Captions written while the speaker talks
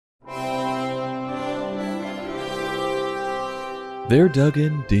They're dug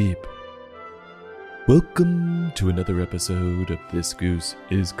in deep. Welcome to another episode of This Goose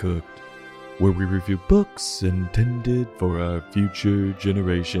is Cooked, where we review books intended for our future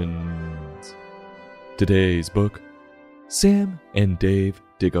generations. Today's book, Sam and Dave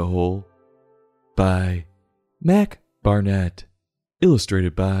Dig a Hole, by Mac Barnett,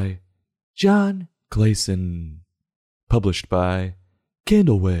 illustrated by John Clayson, published by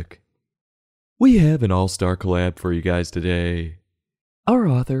Candlewick. We have an all-star collab for you guys today. Our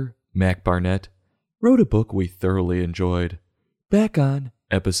author, Mac Barnett, wrote a book we thoroughly enjoyed back on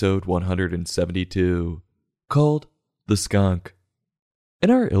episode 172 called The Skunk.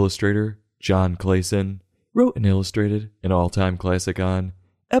 And our illustrator, John Clayson, wrote and illustrated an all-time classic on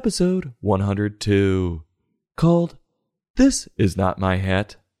episode 102 called This Is Not My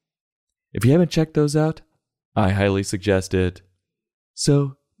Hat. If you haven't checked those out, I highly suggest it.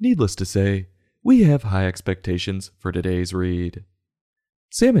 So, needless to say, we have high expectations for today's read.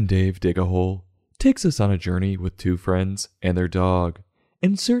 Sam and Dave Dig a Hole takes us on a journey with two friends and their dog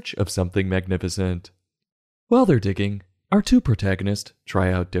in search of something magnificent. While they're digging, our two protagonists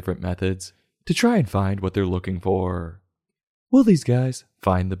try out different methods to try and find what they're looking for. Will these guys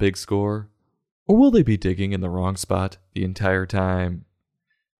find the big score? Or will they be digging in the wrong spot the entire time?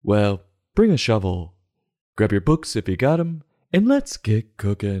 Well, bring a shovel, grab your books if you got 'em, and let's get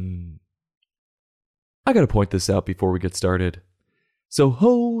cooking. I gotta point this out before we get started. So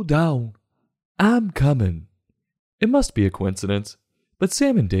hold on, I'm coming. It must be a coincidence, but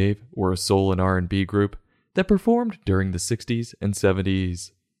Sam and Dave were a soul and R&B group that performed during the 60s and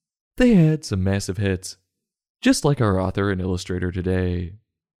 70s. They had some massive hits, just like our author and illustrator today.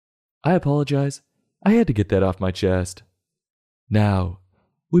 I apologize, I had to get that off my chest. Now,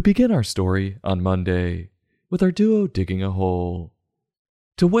 we begin our story on Monday with our duo digging a hole.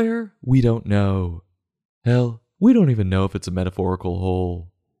 To where, we don't know. Hell, we don't even know if it's a metaphorical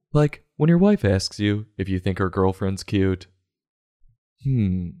hole. Like when your wife asks you if you think her girlfriend's cute.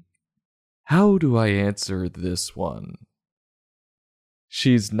 How do I answer this one?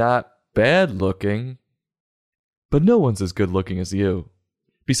 She's not bad looking, but no one's as good looking as you.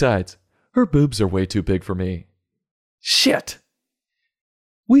 Besides, her boobs are way too big for me. Shit!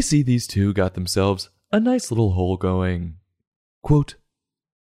 We see these two got themselves a nice little hole going. Quote,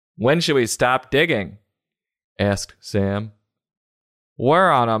 "When should we stop digging?" asked Sam.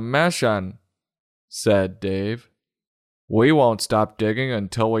 "We're on a mission," said Dave. "We won't stop digging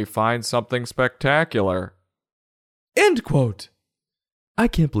until we find something spectacular." End quote. I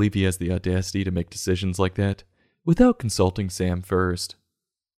can't believe he has the audacity to make decisions like that without consulting Sam first.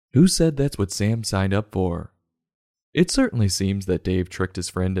 Who said that's what Sam signed up for? It certainly seems that Dave tricked his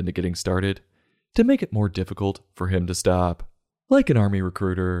friend into getting started to make it more difficult for him to stop, like an army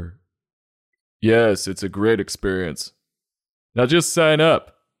recruiter. "Yes, it's a great experience. Now just sign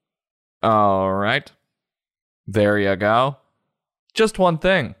up." "All right. There you go. Just one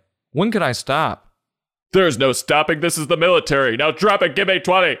thing. When can I stop?" "There's no stopping. This is the military. Now drop it. Give me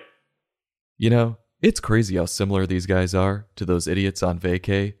 20. You know, it's crazy how similar these guys are to those idiots on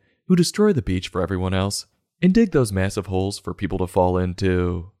vacay who destroy the beach for everyone else and dig those massive holes for people to fall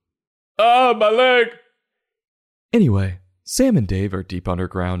into. "Ah, my leg!" Anyway, Sam and Dave are deep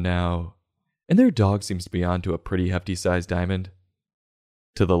underground now, and their dog seems to be onto a pretty hefty-sized diamond.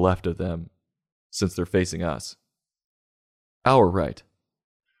 To the left of them, since they're facing us. Our right.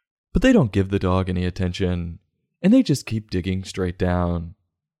 But they don't give the dog any attention, and they just keep digging straight down.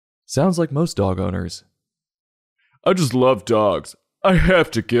 Sounds like most dog owners. "I just love dogs. I have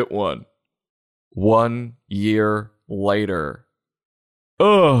to get one." 1 year later.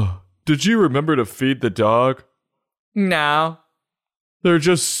 "Oh, did you remember to feed the dog?" "No. They're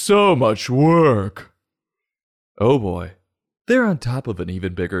just so much work." Oh boy, they're on top of an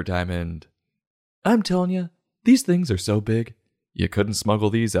even bigger diamond. I'm telling you, these things are so big, you couldn't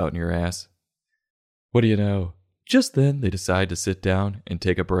smuggle these out in your ass. What do you know? Just then they decide to sit down and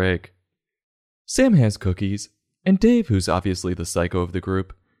take a break. Sam has cookies, and Dave, who's obviously the psycho of the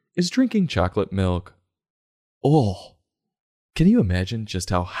group, is drinking chocolate milk. Oh, can you imagine just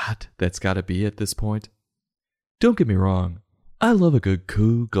how hot that's gotta be at this point? Don't get me wrong, I love a good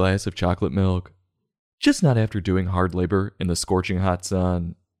cool glass of chocolate milk. Just not after doing hard labor in the scorching hot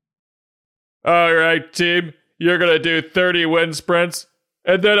sun. "All right, team, you're gonna do 30 wind sprints,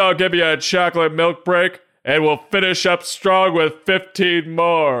 and then I'll give you a chocolate milk break, and we'll finish up strong with 15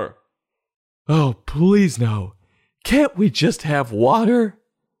 more. "Oh, please no. Can't we just have water?"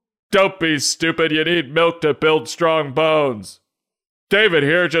 "Don't be stupid, you need milk to build strong bones. David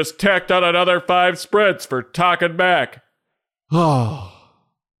here just tacked on another 5 sprints for talking back." Oh.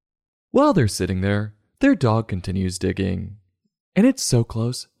 While they're sitting there, their dog continues digging. And it's so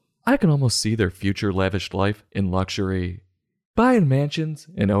close, I can almost see their future lavish life in luxury. Buying mansions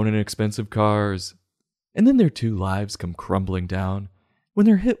and owning expensive cars. And then their two lives come crumbling down when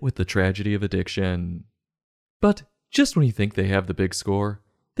they're hit with the tragedy of addiction. But just when you think they have the big score,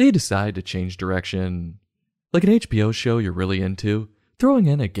 they decide to change direction. Like an HBO show you're really into, throwing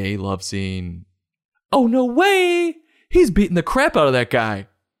in a gay love scene. Oh, no way! He's beating the crap out of that guy!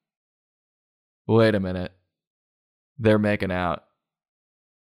 Wait a minute. They're making out.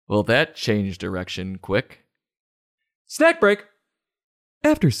 Well, that changed direction quick. Snack break!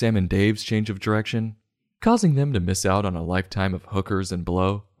 After Sam and Dave's change of direction, causing them to miss out on a lifetime of hookers and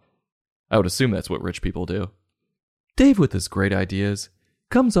blow, I would assume that's what rich people do, Dave, with his great ideas,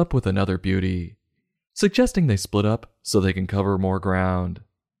 comes up with another beauty, suggesting they split up so they can cover more ground.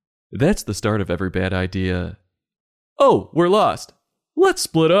 That's the start of every bad idea. Oh, we're lost. Let's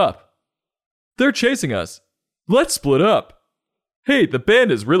split up. They're chasing us. Let's split up. Hey, the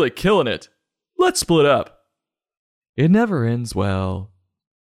band is really killing it. Let's split up. It never ends well.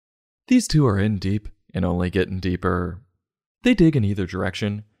 These two are in deep and only getting deeper. They dig in either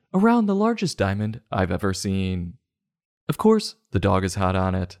direction around the largest diamond I've ever seen. Of course, the dog is hot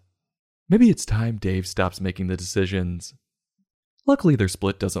on it. Maybe it's time Dave stops making the decisions. Luckily, their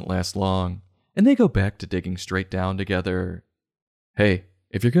split doesn't last long, and they go back to digging straight down together. Hey,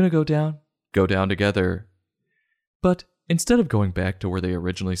 if you're gonna go down together. But instead of going back to where they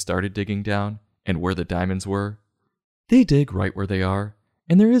originally started digging down and where the diamonds were, they dig right where they are,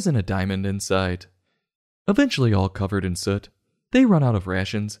 and there isn't a diamond in sight. Eventually, all covered in soot, they run out of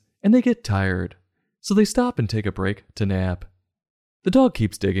rations and they get tired, so they stop and take a break to nap. The dog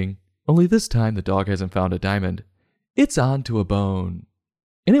keeps digging, only this time the dog hasn't found a diamond. It's on to a bone,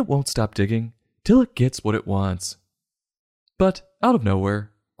 and it won't stop digging till it gets what it wants. But out of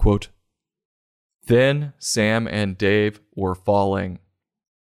nowhere, quote, then Sam and Dave were falling.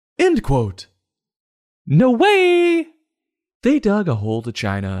 End quote. No way! They dug a hole to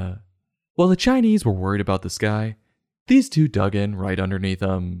China. While the Chinese were worried about the sky, these two dug in right underneath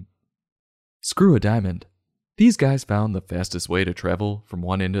them. Screw a diamond. These guys found the fastest way to travel from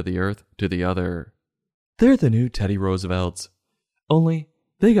one end of the earth to the other. They're the new Teddy Roosevelts. Only,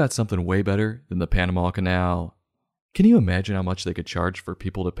 they got something way better than the Panama Canal. Can you imagine how much they could charge for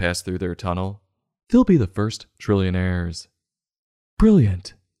people to pass through their tunnel? They'll be the first trillionaires.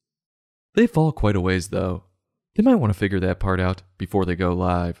 Brilliant. They fall quite a ways, though. They might want to figure that part out before they go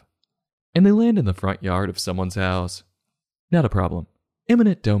live. And they land in the front yard of someone's house. Not a problem.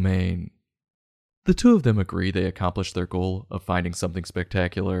 Eminent domain. The two of them agree they accomplished their goal of finding something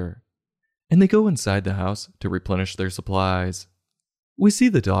spectacular. And they go inside the house to replenish their supplies. We see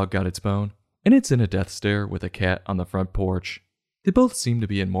the dog got its bone, and it's in a death stare with a cat on the front porch. They both seem to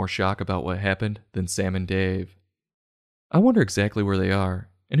be in more shock about what happened than Sam and Dave. I wonder exactly where they are,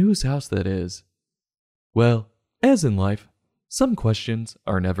 and whose house that is. Well, as in life, some questions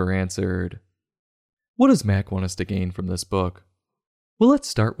are never answered. What does Mac want us to gain from this book? Well, let's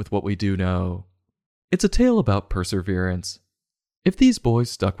start with what we do know. It's a tale about perseverance. If these boys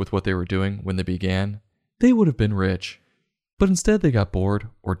stuck with what they were doing when they began, they would have been rich. But instead they got bored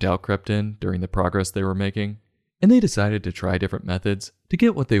or doubt crept in during the progress they were making, and they decided to try different methods to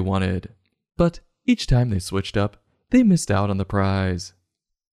get what they wanted. But each time they switched up, they missed out on the prize.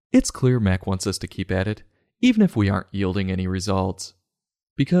 It's clear Mac wants us to keep at it, even if we aren't yielding any results.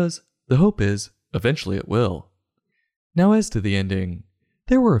 Because the hope is, eventually it will. Now as to the ending,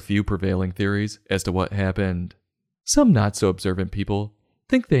 there were a few prevailing theories as to what happened. Some not so observant people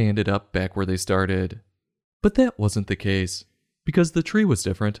think they ended up back where they started. But that wasn't the case, because the tree was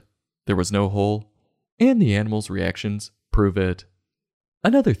different, there was no hole, and the animals' reactions prove it.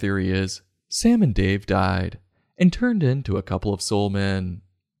 Another theory is Sam and Dave died and turned into a couple of soul men.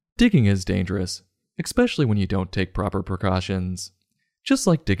 Digging is dangerous, especially when you don't take proper precautions. Just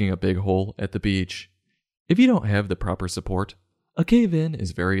like digging a big hole at the beach. If you don't have the proper support, a cave-in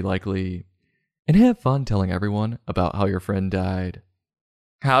is very likely. And have fun telling everyone about how your friend died.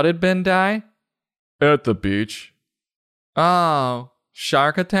 How did Ben die? At the beach. Oh,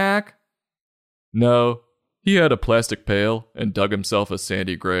 shark attack? No, he had a plastic pail and dug himself a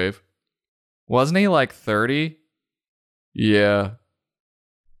sandy grave. Wasn't he like 30? Yeah.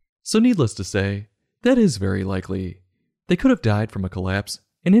 So needless to say, that is very likely. They could have died from a collapse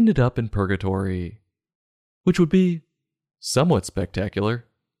and ended up in purgatory. Which would be somewhat spectacular.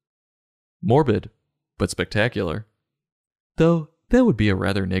 Morbid, but spectacular. Though, that would be a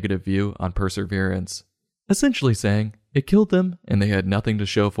rather negative view on perseverance, essentially saying it killed them and they had nothing to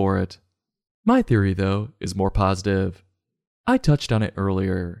show for it. My theory, though, is more positive. I touched on it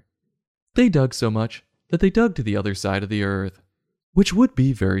earlier. They dug so much that they dug to the other side of the earth, which would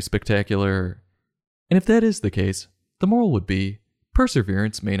be very spectacular. And if that is the case, the moral would be,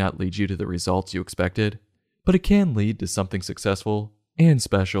 perseverance may not lead you to the results you expected, but it can lead to something successful and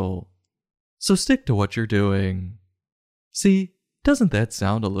special. So stick to what you're doing. See, doesn't that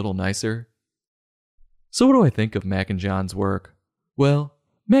sound a little nicer? So what do I think of Mac and John's work? Well,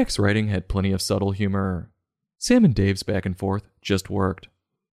 Mac's writing had plenty of subtle humor. Sam and Dave's back and forth just worked.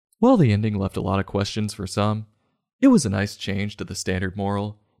 While the ending left a lot of questions for some, it was a nice change to the standard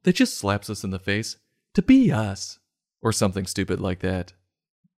moral that just slaps us in the face to be us, or something stupid like that.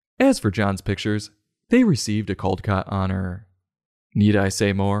 As for John's pictures, they received a Caldecott honor. Need I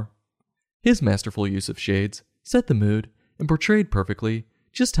say more? His masterful use of shades set the mood and portrayed perfectly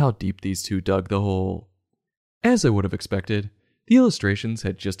just how deep these two dug the hole. As I would have expected, the illustrations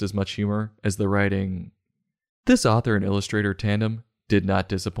had just as much humor as the writing. This author and illustrator tandem did not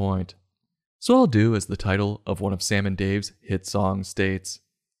disappoint. So I'll do as the title of one of Sam and Dave's hit songs states.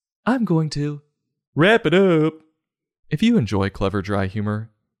 I'm going to wrap it up. If you enjoy clever dry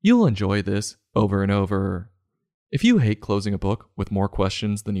humor, you'll enjoy this over and over. If you hate closing a book with more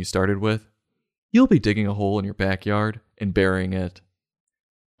questions than you started with, you'll be digging a hole in your backyard and burying it.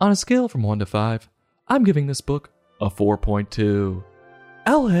 On a scale from 1 to 5, I'm giving this book a 4.2.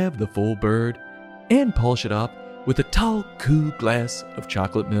 I'll have the full bird and polish it up with a tall, cool glass of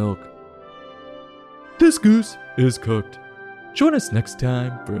chocolate milk. This goose is cooked. Join us next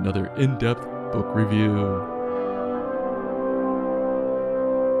time for another in-depth book review.